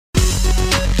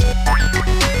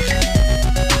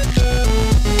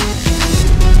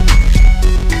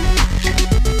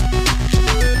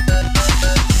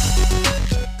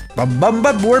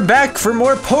We're back for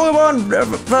more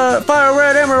Pokemon Fire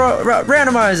Red Emerald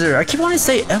Randomizer. I keep wanting to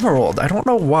say Emerald. I don't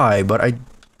know why, but I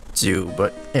do.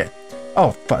 But yeah.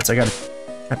 Oh, but I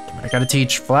gotta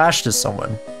teach Flash to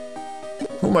someone.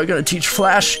 Who am I gonna teach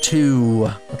Flash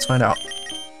to? Let's find out.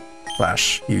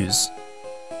 Flash, use.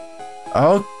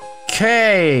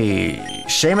 Okay.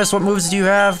 Seamus, what moves do you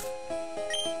have?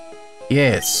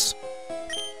 Yes.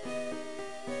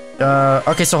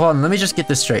 Okay, so hold on. Let me just get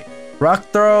this straight. Rock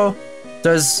Throw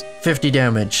does 50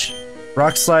 damage.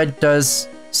 Rock Slide does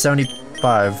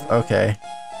 75. Okay.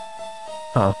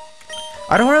 Huh.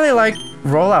 I don't really like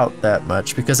Rollout that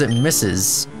much because it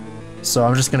misses. So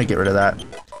I'm just gonna get rid of that.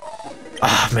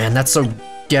 Ah, man, that's so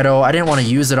ghetto. I didn't want to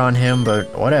use it on him,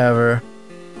 but whatever.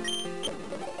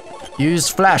 Use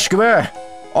Flash. Come here.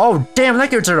 Oh, damn,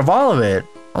 that gets rid of all of it.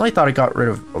 I only thought it got rid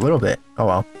of a little bit. Oh,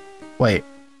 well. Wait.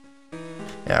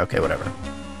 Yeah, okay, whatever.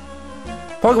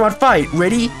 Pokemon fight,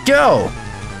 ready, go!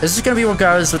 Is this gonna be what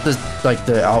guys with the, like,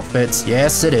 the outfits?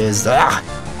 Yes, it is. Ah!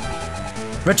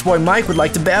 Rich Boy Mike would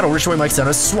like to battle. Rich Boy Mike's on a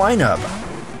Swinub.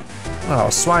 Oh,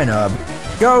 Swinub.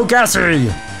 Go, Gassy!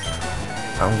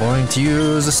 I'm going to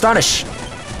use Astonish.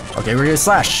 Okay, we're gonna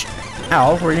Slash.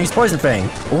 Ow, we're gonna use Poison Fang.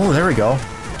 Oh, there we go.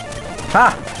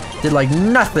 Ha! Did, like,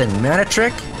 nothing. Mana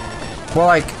Trick? More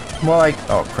like,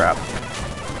 oh, crap.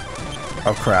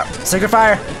 Oh, crap. Sacred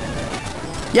Fire!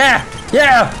 Yeah!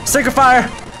 Yeah! Sacred Fire!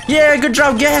 Yeah, good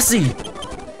job, Gassy!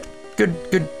 Good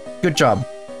job.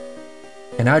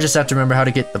 And now I just have to remember how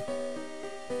to get the...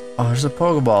 Oh, there's a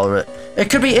Pokeball of it. It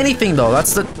could be anything, though.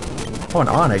 That's the... Oh, an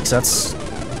Onix. That's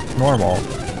normal.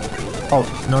 Oh,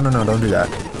 no, don't do that.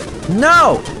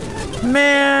 No!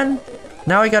 Man!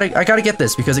 Now I gotta get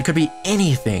this, because it could be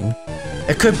anything.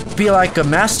 It could be like a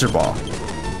Master Ball.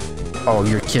 Oh,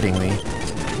 you're kidding me.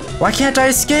 Why can't I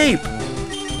escape?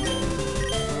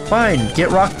 Fine,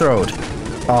 get Rock Throwed.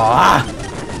 Ah!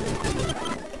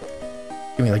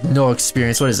 Give me like no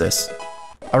experience. What is this?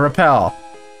 A Repel.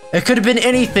 It could have been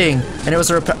anything, and it was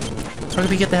a Repel. So how do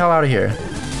we get the hell out of here?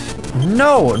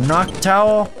 No! Knock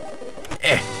Towel.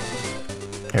 Eh.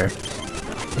 Here.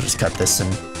 We'll just cut this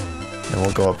and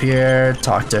we'll go up here,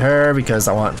 talk to her because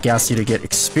I want Gassy to get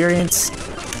experience.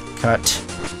 Cut.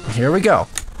 Here we go.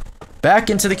 Back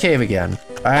into the cave again.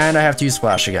 And I have to use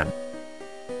Flash again.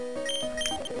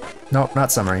 Nope,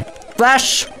 not summary.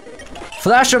 Flash!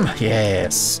 Flash him!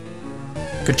 Yes.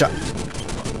 Good job.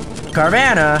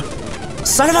 Carvanha!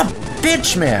 Son of a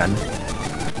bitch, man!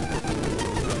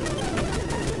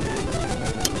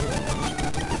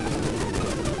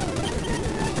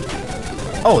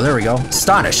 Oh, there we go.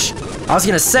 Astonish. I was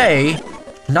gonna say,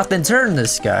 nothing turned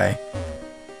this guy.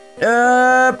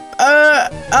 Aw.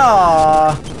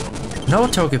 No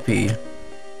Togepi.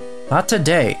 Not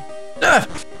today. Ugh,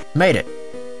 made it.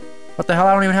 What the hell?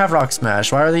 I don't even have Rock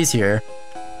Smash. Why are these here?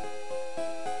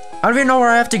 I don't even know where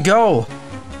I have to go.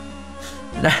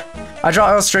 I draw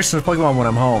illustrations of Pokemon when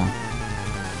I'm home.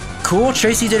 Cool.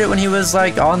 Tracy did it when he was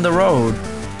like on the road.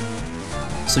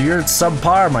 So you're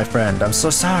subpar, my friend. I'm so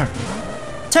sorry.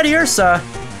 Teddy Ursa.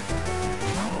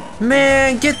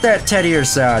 Man, get that Teddy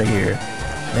Ursa out of here.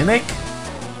 Mimic?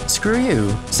 Screw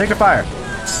you. Sacred Fire.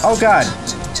 Oh god.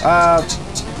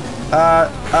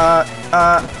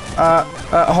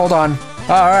 Hold on.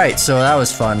 Alright, so that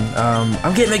was fun.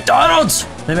 I'm getting McDonald's!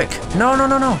 Mimic. No.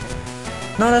 No,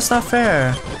 that's not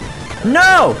fair.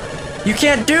 No! You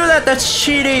can't do that! That's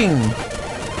cheating!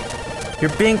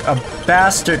 You're being a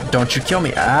bastard. Don't you kill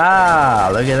me. Ah,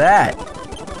 look at that.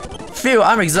 Phew,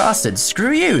 I'm exhausted.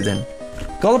 Screw you, then.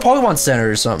 Go to the Pokemon Center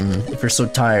or something, if you're so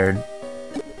tired.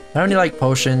 I don't need, like,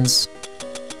 potions.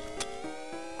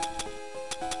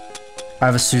 I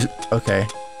have a okay.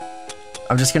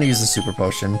 I'm just gonna use the Super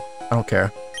Potion. I don't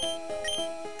care.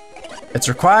 It's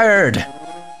required!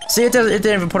 See, it didn't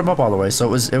even put him up all the way,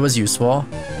 so it was useful.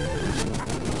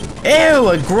 Ew,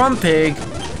 a Grumpig!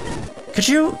 Could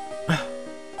you...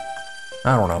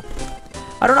 I don't know.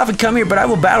 I don't often come here, but I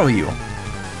will battle you.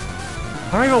 I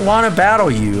don't even want to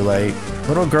battle you, like,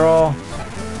 little girl.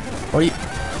 What are you...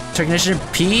 Technician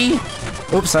P?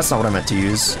 Oops, that's not what I meant to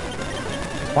use.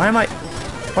 Why am I...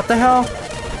 What the hell?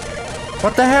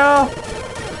 What the hell?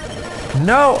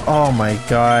 No! Oh my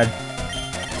god.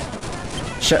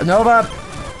 Nova!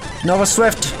 Nova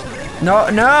Swift! No!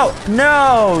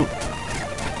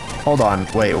 Hold on,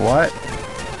 wait, what?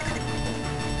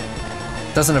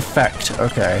 Doesn't affect,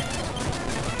 okay.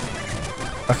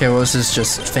 Okay, well this is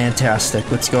just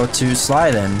fantastic. Let's go to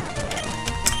Sly then.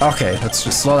 Okay, let's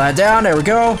just slow that down, there we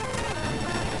go.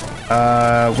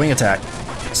 Wing attack.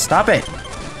 Stop it!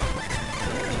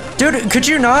 Dude, could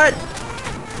you not?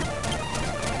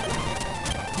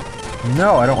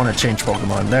 No, I don't want to change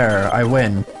Pokemon. There, I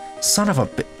win. Son of a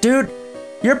dude,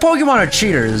 your Pokemon are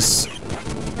cheaters.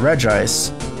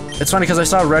 Regice. It's funny because I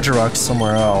saw Regirock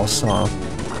somewhere else. Huh?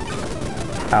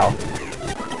 Ow.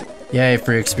 Yay,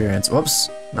 free experience. Whoops.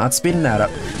 Not speeding that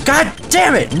up. God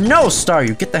damn it! No,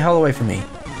 Staryu, get the hell away from me.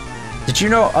 Did you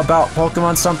know about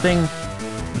Pokemon something?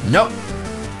 Nope.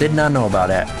 Did not know about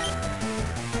it.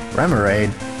 Remoraid.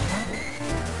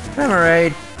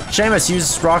 Remoraid. Seamus,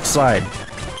 use Rock Slide.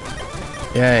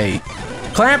 Yay.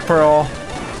 Clamp Pearl.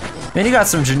 Man, you got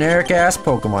some generic ass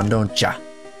Pokemon, don't ya?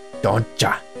 Don't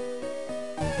ya?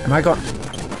 Am I going?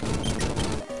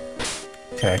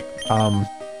 Okay.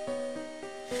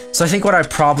 So I think what I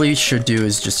probably should do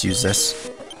is just use this.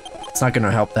 It's not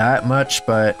gonna help that much,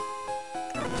 but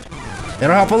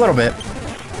it'll help a little bit.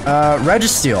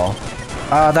 Registeel.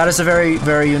 That is a very,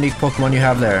 very unique Pokemon you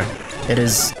have there. It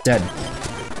is dead.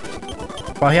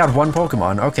 Well, he had one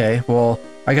Pokemon. Okay, well,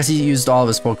 I guess he used all of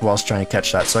his Pokeballs trying to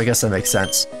catch that, so I guess that makes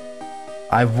sense.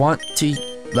 I want to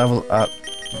level up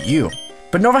you.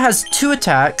 But Nova has 2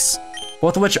 attacks,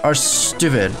 both of which are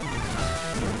stupid.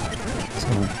 So,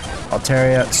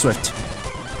 Altaria, Swift.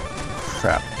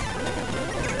 Crap.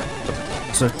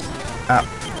 Swift. Ow.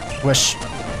 Wish.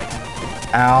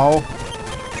 Ow.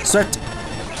 Swift.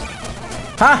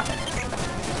 Ha!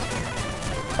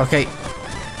 Okay.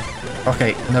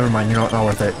 Okay, never mind. You're not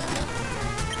worth it.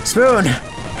 Spoon!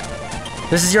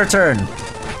 This is your turn.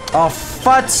 Oh,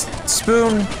 futz!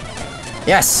 Spoon!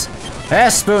 Yes!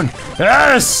 Yes, Spoon!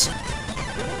 Yes!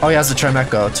 Oh, he has the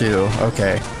Trimecho, too.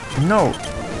 Okay. No.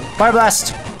 Fire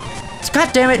Blast!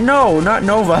 God damn it, no! Not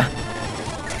Nova.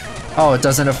 Oh, it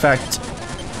doesn't affect...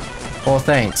 Oh,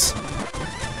 thanks.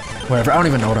 Whatever, I don't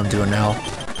even know what I'm doing now.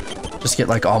 Just get,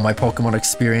 like, all my Pokemon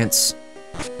experience.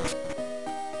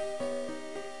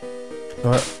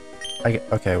 What?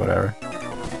 Okay, whatever.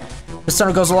 This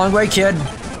tunnel goes a long way, kid.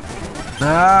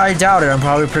 I doubt it. I'm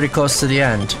probably pretty close to the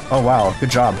end. Oh, wow.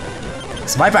 Good job.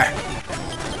 Sniper!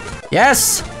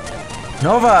 Yes!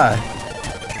 Nova!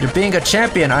 You're being a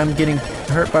champion. I'm getting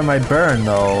hurt by my burn,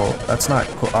 though. That's not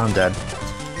cool. Oh, I'm dead.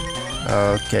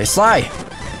 Okay, Sly!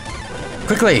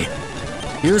 Quickly!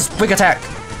 Use Big Attack!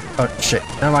 Oh, shit.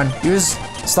 Never mind. Use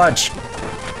Sludge.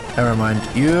 Never mind.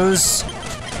 Use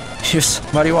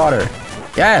Muddy Water.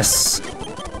 Yes!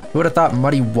 Who would have thought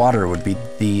Muddy Water would be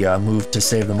the move to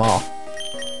save them all?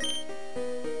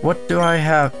 What do I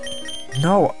have?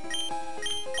 No.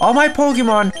 All my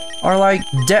Pokemon are like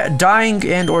dying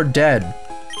and or dead.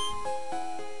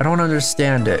 I don't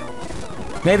understand it.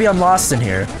 Maybe I'm lost in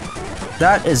here.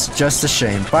 That is just a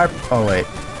shame. Bye. Oh wait.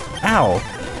 Ow.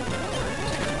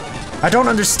 I don't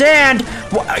understand.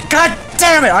 God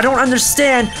damn it! I don't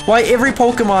understand why every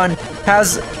Pokemon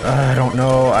has. I don't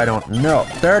know. I don't know.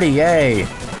 30. Yay.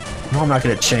 No, I'm not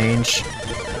gonna change.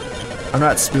 I'm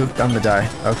not spooked. I'm gonna die.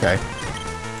 Okay.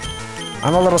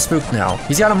 I'm a little spooked now.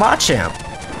 He's got a Machamp.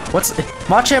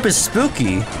 Machamp is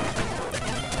spooky.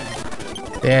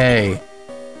 Yay.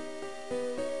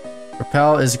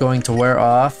 Repel is going to wear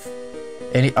off.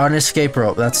 An escape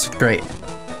rope. That's great.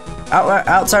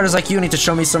 Outsiders like you need to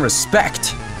show me some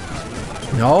respect.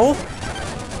 No?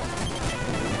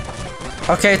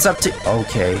 Okay, it's up to...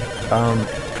 Okay.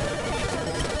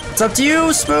 It's up to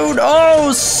you, Spoon!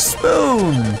 Oh,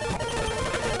 Spoon!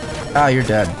 Ah, you're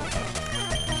dead.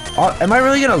 Oh, am I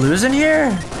really gonna lose in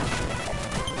here?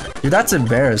 Dude, that's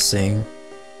embarrassing.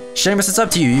 Seamus, it's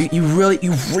up to you. You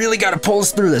really gotta pull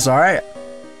us through this, alright?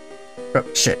 Oh,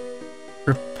 shit.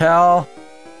 Repel.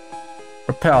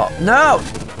 Repel. No!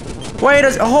 Wait,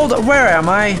 hold on. Where am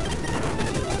I?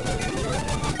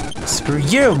 Screw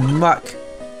you, muck.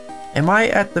 Am I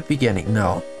at the beginning?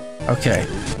 No. Okay.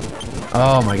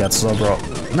 Oh my god,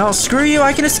 Slowbro. No, screw you.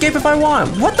 I can escape if I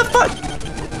want. What the fuck?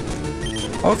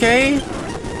 Okay.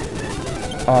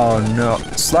 Oh no.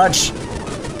 Sludge.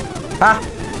 Ha!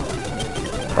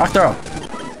 Rock throw.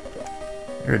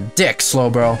 You're a dick,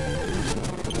 Slowbro.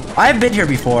 I've been here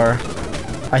before.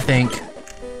 I think.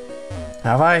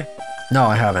 Have I? No,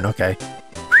 I haven't. Okay.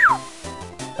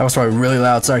 That was probably really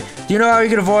loud. Sorry. Do you know how you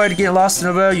can avoid getting lost in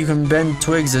a bow? You can bend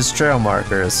twigs as trail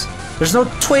markers. There's no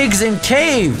twigs in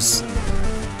caves!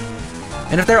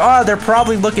 And if there are, they're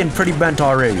probably looking pretty bent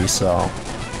already, so...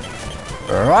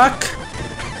 Rock!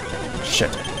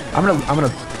 Shit. I'm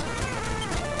gonna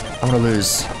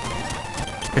lose.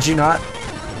 Could you not?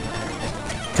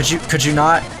 Could you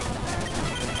not?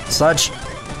 Sludge.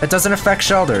 It doesn't affect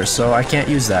Shelter, so I can't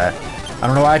use that. I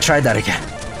don't know why I tried that again.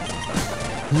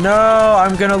 No,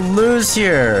 I'm gonna lose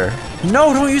here.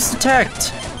 No, don't use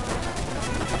Detect.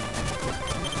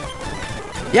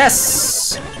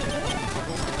 Yes!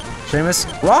 Seamus,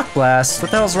 Rock Blast.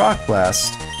 What the hell's Rock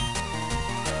Blast?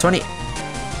 20.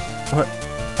 What?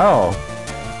 Oh.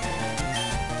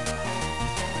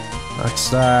 Next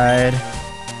side.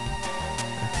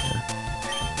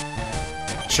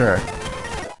 Sure.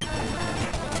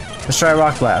 Let's try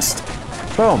Rock Blast.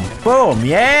 Boom. Boom.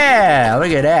 Yeah.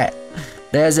 Look at that.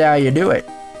 That's how you do it.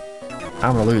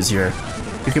 I'm gonna lose here.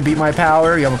 You can beat my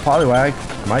power. You have a Poliwag.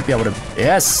 I might be able to.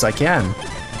 Yes, I can.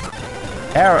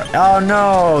 Arrow. Oh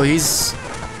no. He's.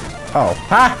 Oh.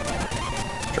 Ha!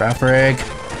 Draft rig.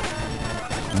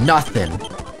 Nothing.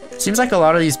 Seems like a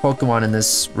lot of these Pokemon in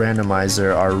this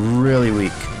randomizer are really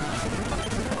weak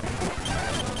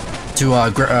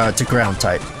to ground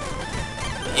type.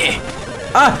 Yeah.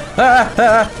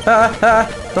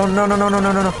 No, no, no, no, no,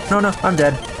 no, no, no, no, no. I'm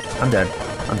dead. I'm dead.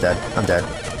 I'm dead. I'm dead.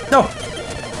 No.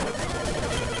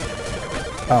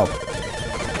 Oh.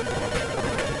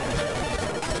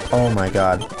 Oh my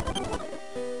god.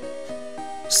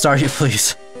 Start you,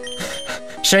 please.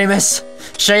 Seamus!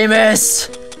 Seamus!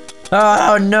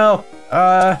 Oh no!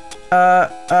 Damn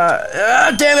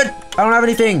it! I don't have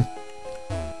anything!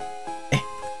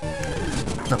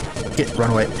 No, run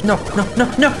away. No, no, no,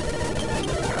 no! No!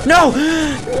 No!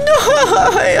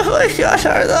 Oh my gosh,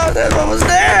 I thought that one was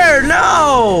there!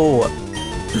 No!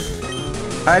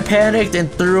 I panicked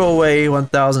and threw away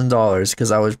 $1,000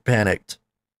 because I was panicked.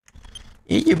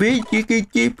 And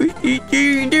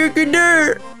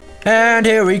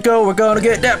here we go, we're gonna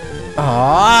get that.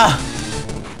 Ah!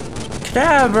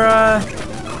 Kadabra!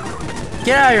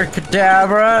 Get out of here,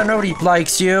 Kadabra! Nobody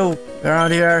likes you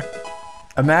around here.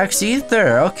 A Max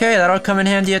Ether. Okay, that'll come in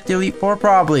handy at the Elite Four,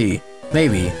 probably.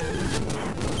 Maybe.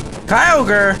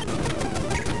 Kyogre!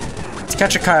 Let's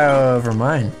catch a Kyogre over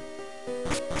mine.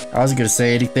 I wasn't gonna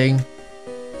say anything.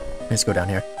 Let's go down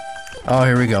here. Oh,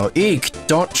 here we go. Eek!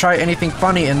 Don't try anything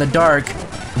funny in the dark.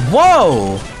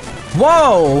 Whoa!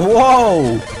 Whoa!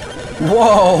 Whoa!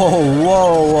 Whoa!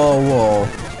 Whoa! Whoa! Whoa!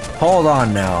 Hold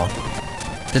on now.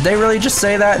 Did they really just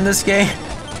say that in this game?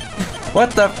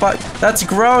 What the fuck? That's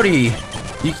Grody!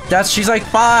 She's like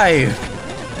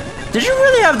 5! Did you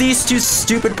really have these two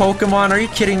stupid Pokemon? Are you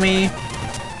kidding me?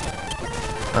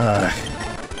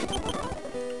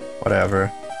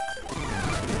 Whatever.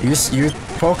 Use your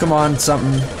Pokemon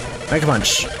something. Make a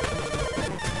punch.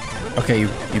 Okay, you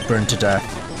burned to death.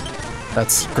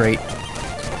 That's great.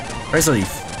 Razor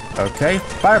Leaf. Okay.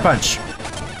 Fire Punch.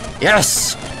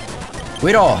 Yes!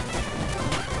 Weedle.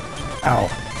 Ow.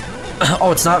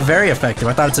 Oh, it's not very effective.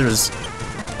 I thought it was...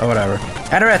 Oh, whatever.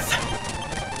 Anorith.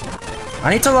 I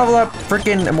need to level up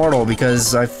freaking Immortal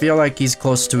because I feel like he's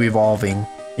close to evolving.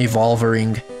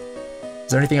 Evolvering. Is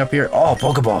there anything up here? Oh,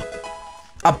 Pokeball.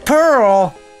 A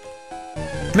Pearl?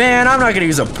 Man, I'm not gonna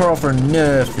use a Pearl for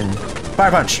nothing.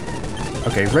 Fire Punch.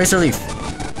 Okay, Razor Leaf.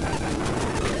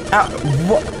 Ow,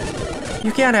 what?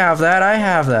 You can't have that, I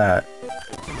have that.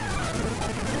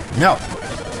 No.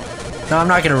 No, I'm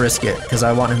not gonna risk it, because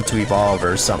I want him to evolve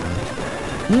or something.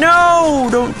 No!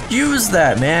 Don't use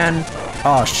that, man.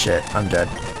 Oh, shit, I'm dead.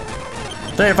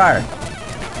 Sacred Fire.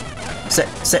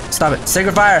 Stop it.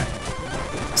 Sacred Fire.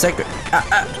 Sacred.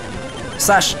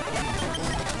 Slash.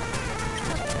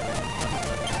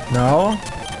 No.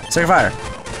 Sacred Fire.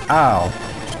 Ow.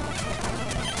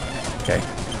 Okay.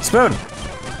 Spoon.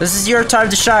 This is your time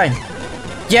to shine.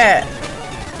 Yeah.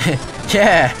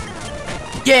 Yeah.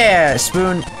 Yeah.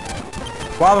 Spoon.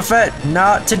 Wobbuffet.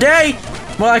 Not today.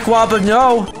 More like Wobba.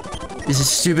 No. This is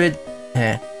stupid.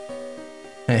 Heh.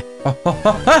 Heh. Oh, oh,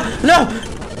 oh, ah, no.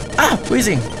 Ah,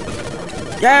 wheezing.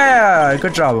 Yeah.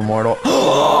 Good job, Immortal.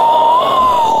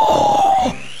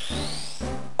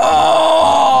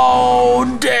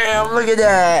 Oh, damn. Look at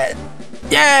that.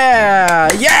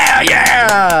 Yeah! Yeah!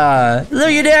 Yeah! Look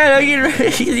at that!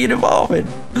 He's evolving.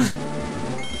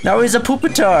 Now he's a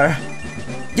Pupitar.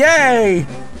 Yay!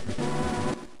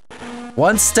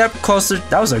 One step closer.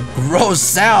 That was a gross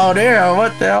sound. Yeah,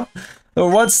 what the hell?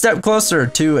 One step closer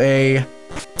to a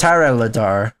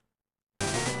Tyrelladar.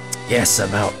 Yes,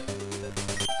 I'm out.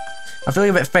 I'm feeling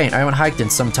a bit faint. I haven't hiked in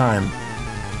some time.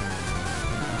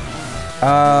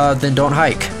 Then don't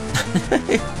hike.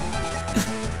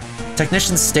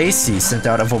 Technician Stacy sent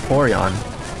out a Vaporeon.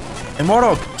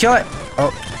 Immortal, kill it!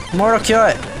 Oh, Immortal, kill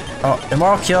it! Oh,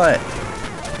 Immortal, kill it!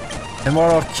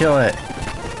 Immortal, kill it!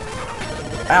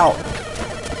 Ow!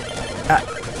 Ah!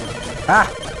 Ah!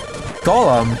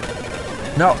 Golem!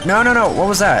 No, no, no, no! What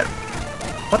was that?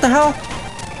 What the hell?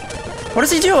 What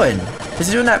is he doing? Is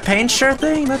he doing that pain share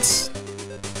thing? That's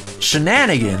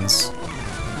shenanigans.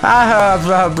 Ah,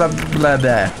 blah, blah, blah,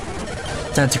 blah.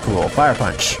 Tentacool, Fire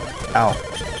Punch. Ow.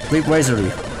 Leap Razor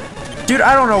Leaf. Dude,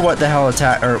 I don't know what the hell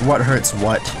attack or what hurts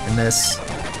what in this.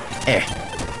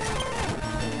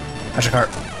 Magikarp.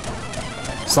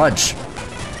 Sludge.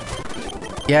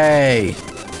 Yay.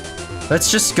 Let's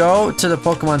just go to the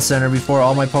Pokemon Center before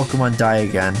all my Pokemon die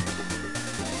again.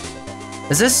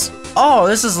 Is this? Oh,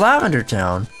 this is Lavender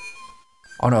Town.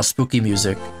 Oh no, spooky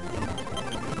music.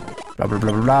 Blah blah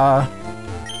blah blah blah.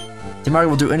 Team Mario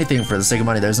will do anything for the sake of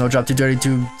money. There's no job too dirty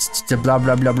to blah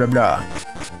blah blah blah blah.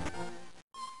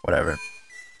 Whatever.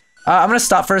 I'm gonna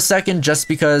stop for a second just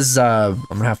because I'm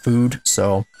gonna have food.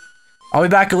 So I'll be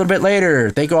back a little bit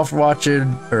later. Thank you all for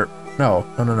watching. Or no.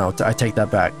 I take that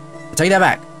back. I take that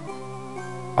back.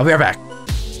 I'll be right back.